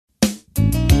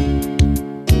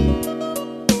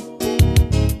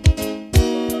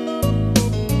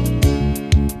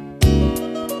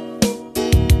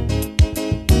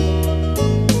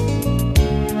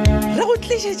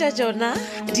tša tšona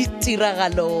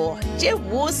ditiragalo tše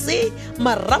bose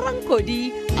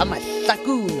mararankodi a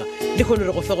Mahlakung le kgone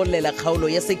re go fegolela kgaolo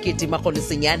ya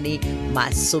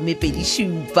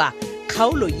 1927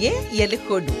 kgaolo ye ya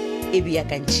lekgono e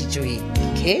beakantšhitšwe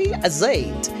KZ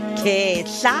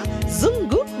Kehla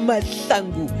Zungu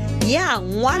Mahlangu ya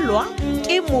ngwalwa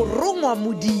ke morongwa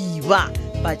Modiba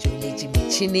ba tšweletše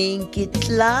metšhineng ke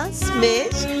Class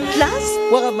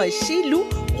wa ga Mashilu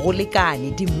go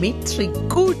lekane Dimitri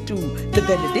Kutu the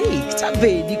Benedict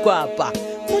Bedi Kwapa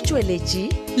motšweletši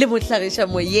le mohlagiša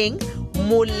moyeng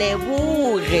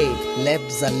Moleboge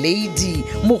Lebza Lady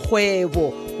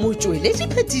Mokgwebo motšweletši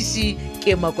phetiši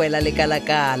ke Makwela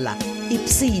Lekalakala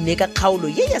ipsine ka kgaolo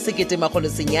ye ya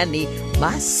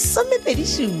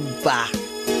 1927.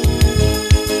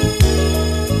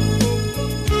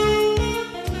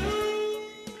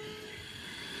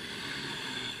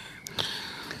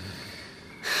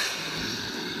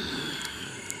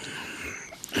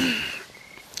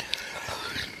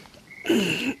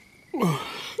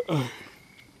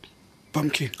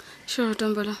 Pumpkin. Sure,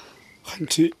 Dumbledore.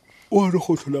 Auntie, what a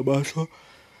hotel about her.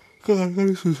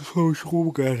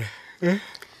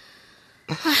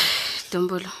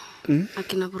 Dumbledore. I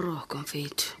can have a rock on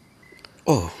feet.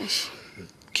 Oh,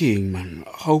 King, man.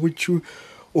 How would you?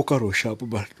 Okaro sharp,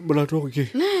 but I don't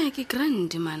get. Nah, ki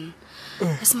grand man.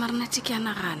 As marnatic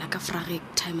anagana ka fragik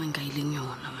time and gailing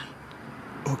man.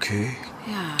 Okay.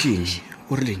 Yeah. King,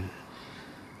 Orling.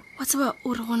 What's about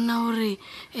Urona or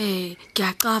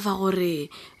Gakava or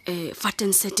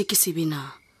Fatten Seti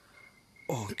Kisibina?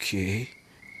 Okay.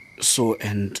 So,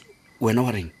 and when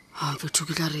ordering? Ah, the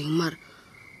Tukila ring, Mar.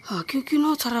 Ah, you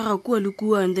know Taraga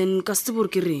Luku and then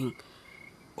Castaburki ring.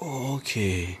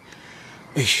 Okay.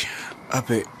 Ish,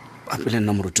 Ape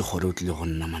number to Horut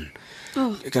Leon Naman.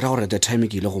 Oh, Get out at the time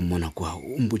you look Monaco,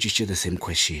 Umbuchi the same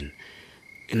question.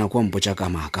 In a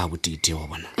Guambojagama, I would detail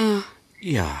one.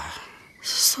 Yeah.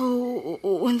 So,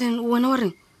 when then when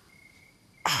ordering?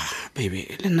 Ah, baby,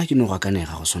 let you know I can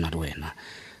have son at Wena.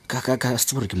 Kaka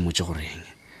Castaburki mucho ring.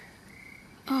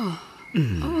 Oh,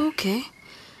 okay.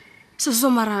 So,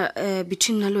 Somara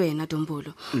between Nalo and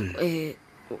Adombolo.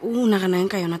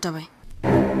 Unagananka Yonatabai.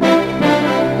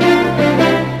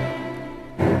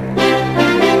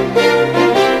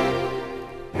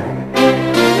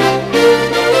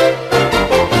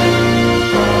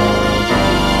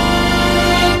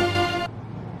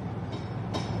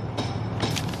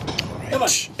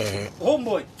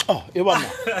 Homeboy. Oh, Ivana.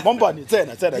 Mombani,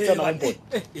 tsena homeboy.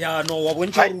 Ya no wa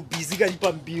bontsha re busy ka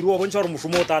dipampiri wa bontsha re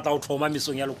mošomo o tata o thoma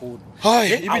mesong ya lekgono.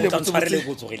 Hai, ebile go tshwarele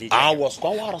go tsogele. Was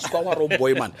kwa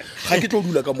homeboy man. Ga ke tlo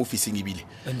dula ka mo officing ebile.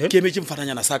 Ke emetse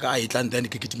mfananyana sa ka a etlang then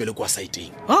ke kitimele kwa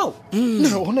siteng. How?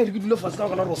 No, hona re ke dula fast ka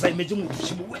kana ro sa imetse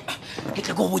mothusi mo wena. Ke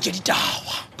tle go botse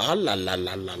ditawa.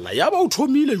 Alalala. Ya ba o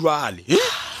thomile jwale.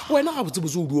 Wena ga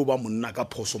botsebotse o duo ba monna ka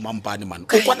phoso mampane man. O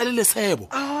kwana le lesebo.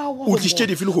 O tlisitse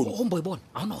di file go. Homeboy bona,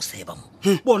 a ona o seba mo.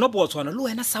 Bona bo tshwana le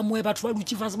wena somewhere batho ba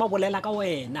dutse fase ba bolela ka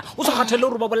wena. O sa kgathele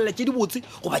re ba bolela tse di botse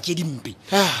go ba tse di mpe.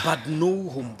 But no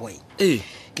homeboy.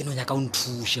 Ke no nyaka o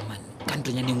nthushe man. Ka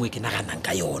ntonyane engwe ke naganang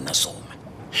ka yona soma.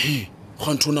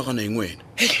 Ga nthona kana eng wena?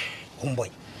 Homeboy.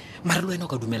 Mara le wena o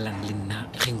ka dumellang le nna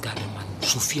ge nka re man.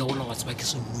 Sofia o la wa tseba ke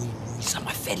se nui sa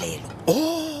mafelelo.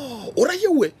 O ra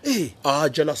yewe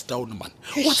jealous down man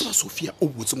wa tsaba Sofia o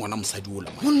botse ngwana mosadi o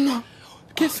la man monna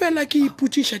ke fela ke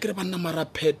iputšisha ke re banna mara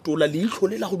phetola le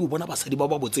itlholela go di bona basadi ba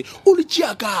botse o le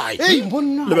tšea kae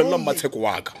monna le bella matsheko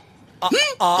wa ka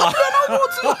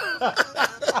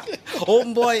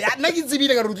homeboy a nna ke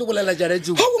tsebile ka re utlo bolela jana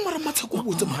tšeo ha o mara matsheko o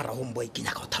botse mara homeboy ke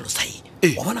nyaka go tlhalosa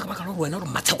eng wa bona ka baka la wena re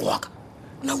matsheko wa ka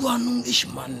na wanong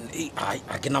man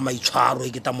a ke na maitshwaro e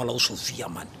ke tamola go Sofia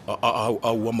man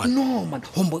wa man no man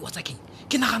homeboy what's again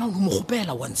ke nagana o mo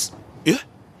gopela once yeah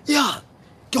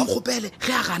ke mo gopele ge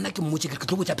a gana ke mmotse ke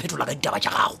tlo botsa phetola ka ditaba tša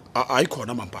gago a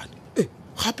khona mampane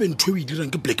gape ntho e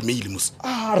dirang ke blackmail mos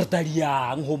re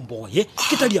tadiang homeboy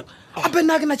ke tadiang ape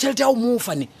nna ke na tšhelete ya o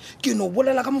mofane ke no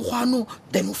bolela ka mokgwano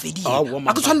then o fedile a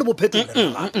ke tshwane le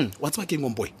bophetola wa tseba ke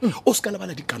ngomboy o se ka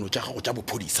lebala dikano tša gago tša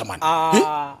bophodisa man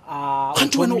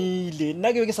homile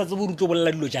nna ke sa tsebe o rutlo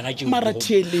bolela dilo jana tšeo mara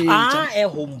theletša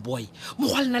homeboy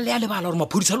mokgwa lena le ya lebala gore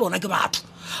maphodisa le ona ke batho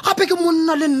gape ke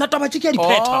monna le nna taba tše ke ya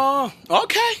dipheta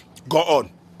okay go on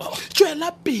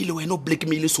tšwela pele wena o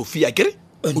blackmail Sofia kere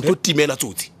o tlo timela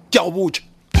tsotsi ke a go botša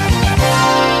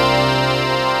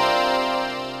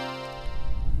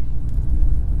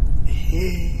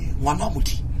ngwana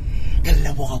modi ke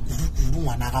leboga kudu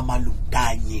ngwana ga Malung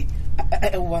kanye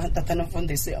wa tatana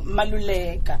fondese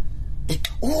maluleka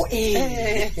o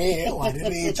wa re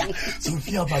retsa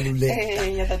Sophia baluleka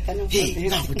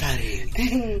na go tare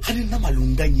ga nna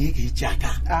malunganye ke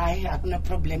jaka ai hakuna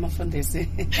problem mfundisi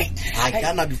ha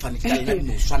kana bifanikala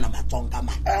no swana matsonga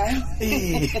ma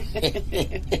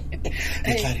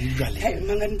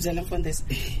mangani byela mfundisi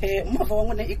mava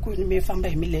wangona ikwini mi famba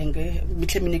hi milenge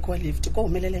mitlhemini kwa lift ko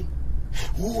humeleleng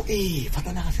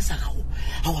fatana ga se sa gago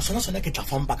a wa sona ke tla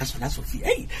famba ka sona Sophia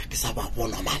ke sa ba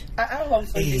bona man wa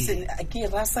mfundisi ke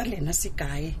rasa lena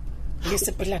sikae le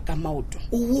sepela ka maoto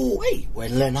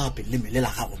wena na pe le melela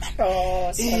gago man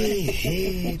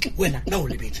wena na o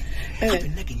lebetse gape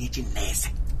nna ke nyetse nese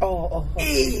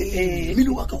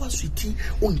mino wa ka wa sweetie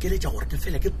o nkeletša gore ke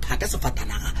fela ke phaka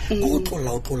sefatanaga ke go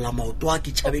tlolla maoto a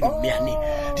ke tšhabedi mmeane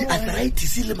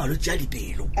di-arthritis le malwetse a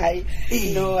dipelo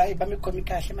no ai ba me komi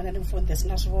kahle mana le mfundisi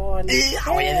na swivona a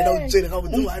wa yena o tsene ga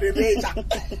botse wa re retsa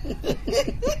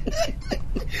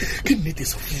ke nnete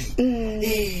Sophia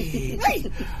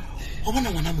o bona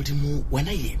ngwana modimo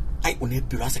wena ye ai o ne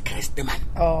pelo a se Kriste man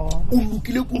o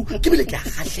lokile ku ke bile ke a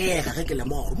gahlega ge ke le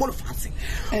mo mo lefatsheng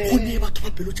go ne batho ba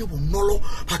pelo tse bonolo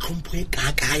ba tlhompho e ka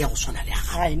ya go swana le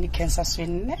aga ai ni cancer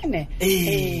swinene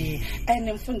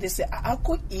ene mfundisi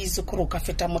ako easy go ka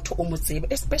feta motho o motsebe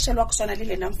especially wa go swana le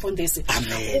lena mfundisi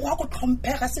o wa go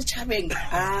tlhomphega setšhabeng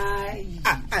ai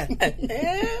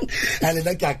ale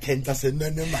na ke a cancer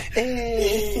senene man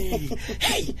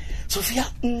hey Sophia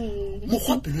mo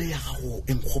go pelo ya gago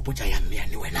e mgopotsa ya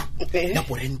mmeane wena ya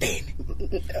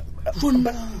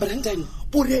Brandon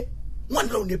pore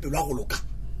ngwana o ne pelo a go loka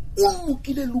o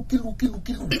lokile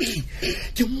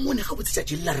ke mmone ga botse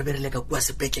tša la re berele ka kwa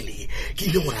sepetlele ke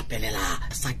ile go rapelela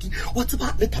saki wa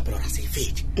tseba le thapelo ra se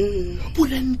fetse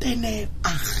Brandon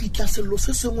a gitla selo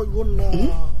se sengwe yona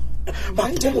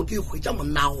batho mo ke hwetša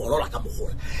monna go rola ka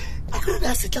mogola a ke re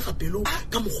a setla ga pelo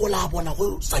ka mogola a bona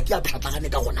go saki a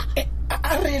pšhatlagane ka gona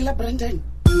a re la Brandon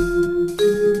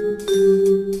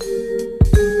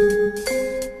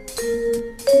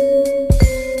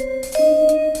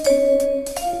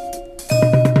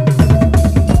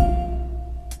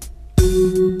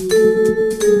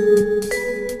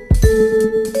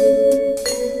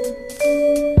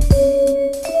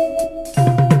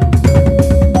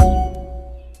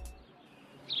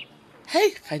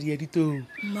ga di ya ditong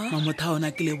mamotha ona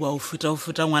ke le boa o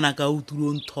feta ngwana ka o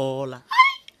tulo nthola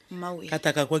ka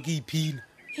taka kwa ke iphina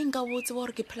e nka botse ba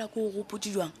gore ke phela ko o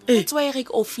gopotse jwang o tseba e ge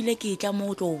ke ofile ke tla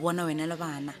mo o tlo o bona wena le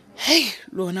bana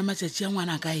le ona matšatši a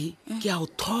ngwana kae ke a go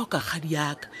thoka kgadi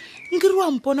yaka nkere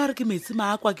wa mpona gore ke metsi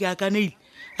maakwa ke akaneile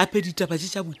ape ditabatše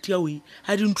tša botia oe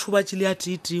a dinthobatše le ya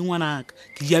tee ngwanaka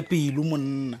ke dia pelo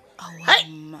monna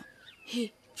aama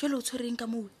he jale o tshwereng ka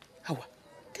moo awa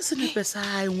ke senepe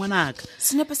sae ngwanaka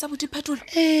senepe sa bodiphetolo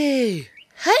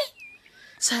hai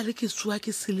sale ke tswa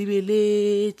ke se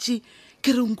lebeletše ke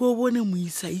re nko o bone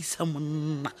moisa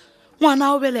monna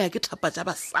ngwana o belea ke thapa tša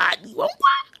basadi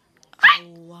wankwa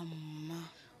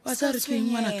wa tsa re ke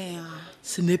ngwanaka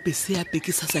senepe se ape ke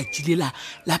sa tšile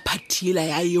la phathiela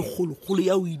ya e kgolokgolo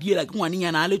ya o idiela ke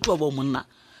ngwanenyana a letšobo monna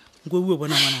nko o bue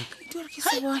bona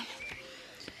ngwanaka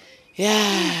ya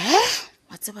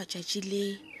wa tseba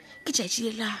ke tšatši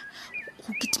le la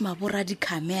go kitima borra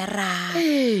di-camera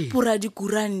borra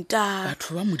dikuranta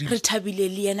re thabile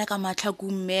le yena ka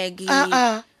Mahlakung Maggie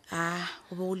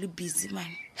o be o le busy man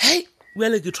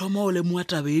bjale ke thoma o le moa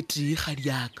taba e tee kgadi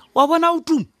yaka wa bona o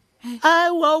tuma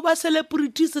wa o ba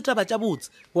celebrity setaba tša botse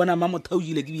bona mamotha o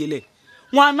ile ke biele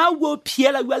ngwana o bue o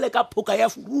phiela bjale ka phoka ya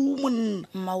furu monna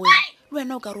mmawe le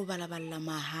wena o ka re o balabalela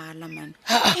mahala man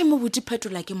e mo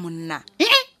botiphetola ke monna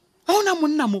ga ona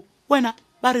monna mo wena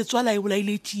ba re tswala e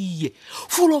bolaile tšie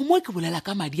folo mo ke bolela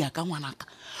ka madi a ka ngwanaka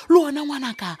le ona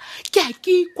ngwanaka ke a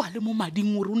ke kwa le mo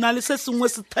mading gore o na le se sengwe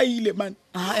se thaile man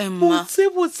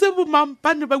botsebotse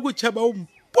bomampane ba kotšha ba o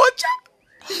mpotša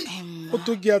go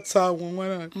to ke a tshangwa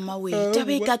ngwanaka mmawe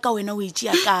tabe e ka wena o e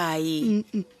tšea kae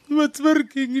batse ba re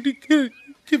keng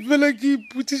ke fela ke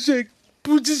ipotšiša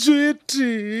potšišo e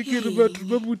tee ke re batho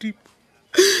ba modimo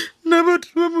na batho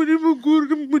ba modimo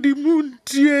kore modimo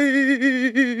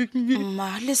ntiaeng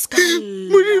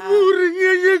modimo o reng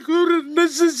ya nyaka gore nna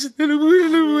sešinele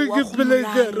boele boe ke phela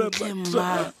ka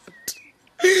rabatata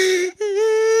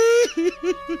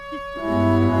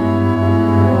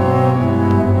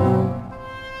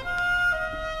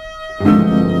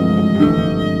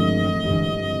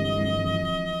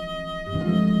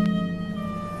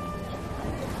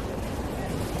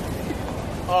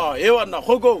e banna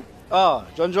kgoko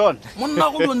John monna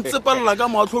go lo ntsepalela ka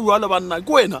matlho jwa le banna ke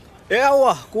wena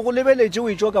awa ko go lebeletse o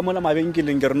itšwa ka mola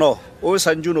mabenkeleng ke re no o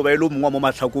santse no ba ile mongwe mo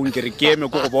Mahlakong ke re ke eme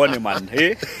ko go bone man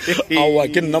awa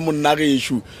ke nna monna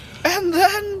gešo and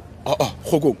then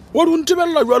kgokong wa di o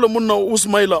ntebelela jalo monna o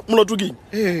smaila molato keng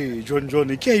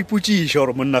john ke a ipotsiša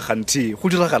gore monna gante go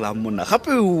diragalang monna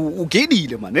gape o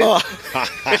kedile mane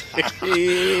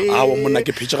awa monna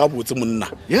ke phetse ga botse monna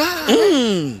ya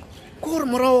ke gore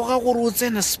morago ga gore o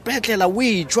tsene sepetlela o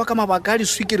e tswa ka mabaka a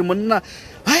diswikere monna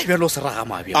ai bjalo o se raga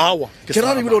mabja awa ke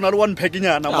ra re bile o na le one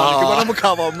packenyana mane ke bona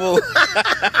mokgaba mo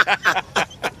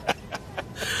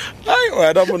ai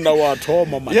wena monna wa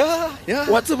thoma man ya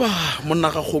wa tseba monna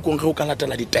ga kgokong ge o ka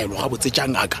latela ditaelo ga botse tša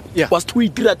ngaka Yeah. wa se o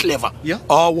itira clever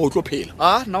awa o tlo phela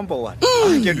number one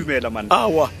ke a dumela man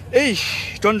awa ei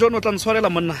john o tla ntshwarela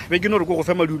monna be ke no re ko go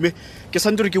fe madume ke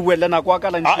santse re ke buelle nako a ka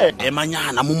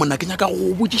emanyana mo monna ke nyaka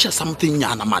go botsiša something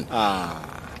nyana man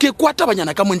ke kwa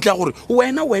tabanyana ka montle ya gore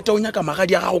wena o eta o nyaka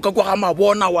magadi ya gago ka kwa ga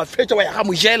mabona wa fetša wa ya ga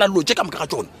mojela lo tše ka moka ga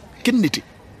tsone ke nnete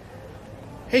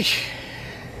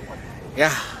ya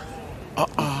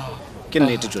ke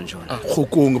nnete john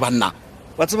kgokong banna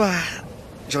wa tseba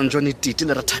john titi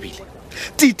le re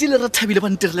thabile ba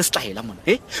ntirile setlaela mona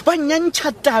ba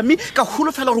nyantšha tami ka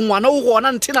holofela gore ngwana o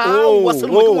gona nthena wa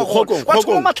selemo ke ngwakgolo wa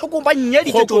thoma matlhokong ba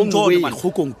nnyaditse john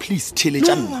kgokong please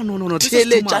theletša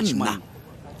nna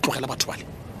tlogela batho bale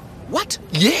what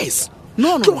yes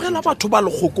tlogela batho ba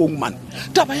lekgokong man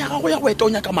taba ya gago ya go eta o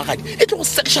nyaka magadi e tlo go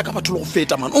sekša ka batho le go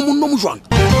feta man o monno mo jwang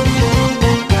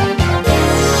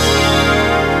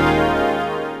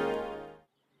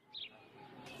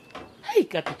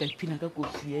ka ipina ka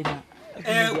kofi ena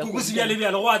kokosi bjale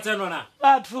bjale go a tsenona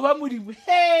batho ba modimo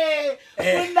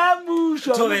ona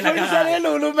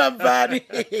mušosalelolo mampane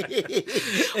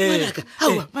manaka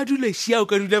aa madulesi ao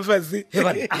ka dula fase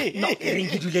reng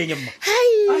ke duleng mma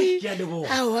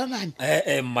aa mane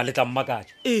mma le tla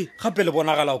mmakatša gape le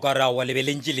bonagala o ka re aowa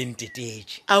lebelentse le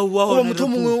ntetetse aowa motho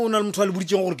mongwe o na le motho a le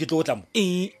boditseng gore ke tlo o tlamo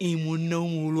monna o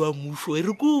mogolo wa mušo e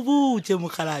re ko botse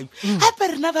mogalayo gape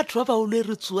rena batho ba baolo e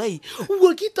re tsoai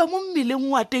o kitwa mo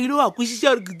mmeleng wa teile wa kwešiša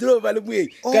gore ke dira ba le moeng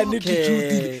ka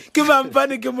nnetitšutile ke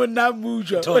mampane ke monna a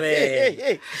mušwa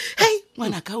hei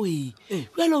ngwanaka oe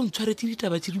bjale o ntshwaretse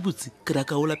ditaba tse di botse ke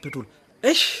raka ola phetola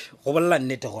go bolela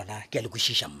nnete gona ke a le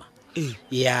kwešiša mma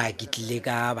ya ke tlile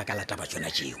ka baka la taba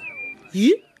tsona tšeo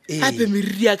gape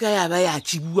meriri ya ka ya ba ya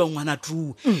tšibua ngwana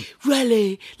too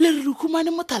bjale le re re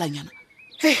khumane motalanyana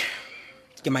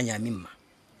ke manyami mma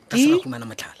ka se ra khumana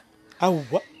motlhala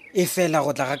aowa e fela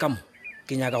go tla ga ka mo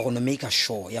ke nyaka go no make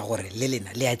sure ya gore le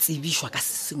lena le a tsebišwa ka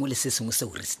sengwe le se sengwe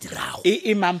seo re se dirago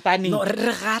e mampane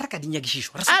re ga re ka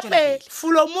dinyakišišo ape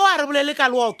fulo mo a re bolele ka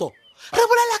leoto re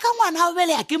bolela ka ngwana o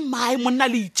bele ya ke mmae monna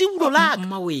le itsebulo laka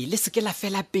mmawe le seke la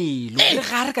fela pelo le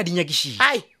ga re ka dinyakišišo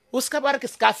ai o seka ba re ke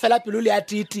seka fela pelo le ya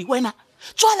titi wena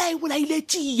tswala e bolaile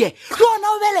tšie le ona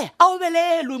o bele a o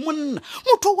belelwe monna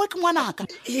motho o we ke ngwanaka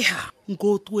nko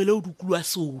o tuele o dukulwa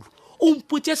solo o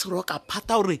mpotse sero ka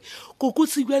phata gore koko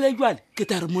sebjale jwale ke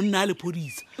tla re monna a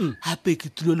lephodisa gape ke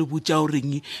tulo le botša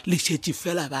goreng le šetše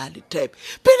fela ba le tepe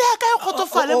pele ya ka e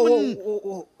kgotsofale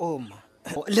monna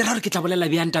le ra gore ke tla bolela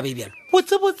bjang taba e bjalo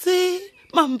botsebotse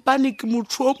mampane ke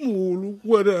motho o mogolo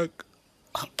ngwanaka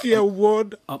ke ya o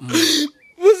bona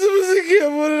botsebotse ke ya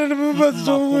bona le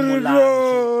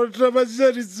bomatsogorerota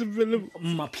bašaditsepele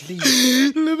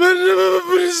le banna ba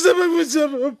bapodisa bangwetša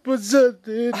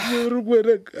bapotsatete gore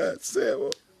ngwana ka seo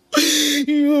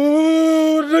yo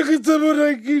nna ke tsabona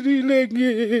ke dileng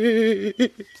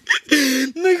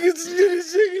nna ke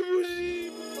tsenyedise ke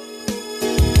modimo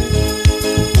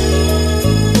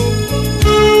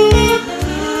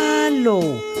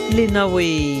lena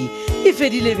we e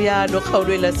fedile bjalo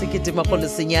kgaolo e la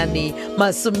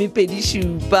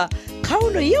 1927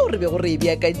 kgaolo yeo re be go re e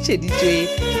beakantšheditšwe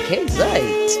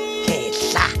kzit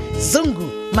kehla zungu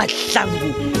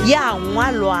mahlangu ya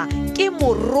ngwalwa ke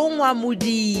morongwa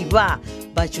modiba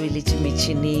ba tšweletše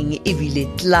metšhineng ebile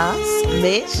class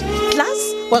mesh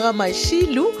class wa ga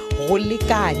mašilu go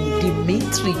lekane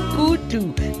dimitri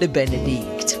kutu le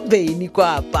benedict beny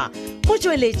kwapa go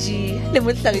tšweletše le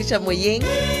mohlagiša moyeng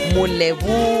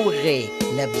moleboge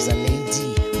lebza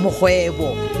lady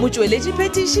mokgwebo motšweletše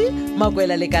phetiši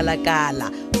makwela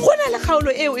lekalakala go na le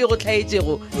kgaolo eo e go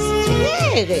tlhaetšego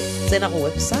senyege tsena go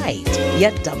website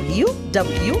ya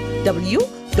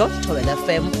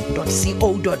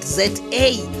www.tobelfm.co.za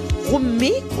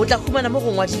gomme o tla khumana mo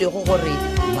go ngwadilego gore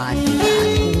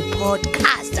Mahlakung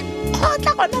podcast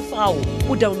kgotla gona fao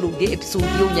o downloade episode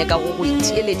ye o nyaka go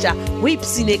itheletša o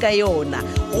ipsine ka yona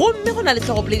gomme go na le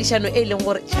tlhogopoledišano e leng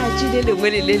gore tšatši le lengwe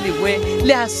le le lengwe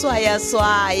le a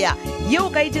swaya yeo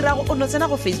ka e dirago o no tsena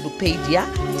go Facebook page ya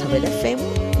Thobela FM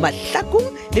Mahlakung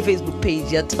le Facebook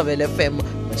page ya Thobela FM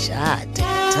Mošate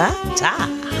ta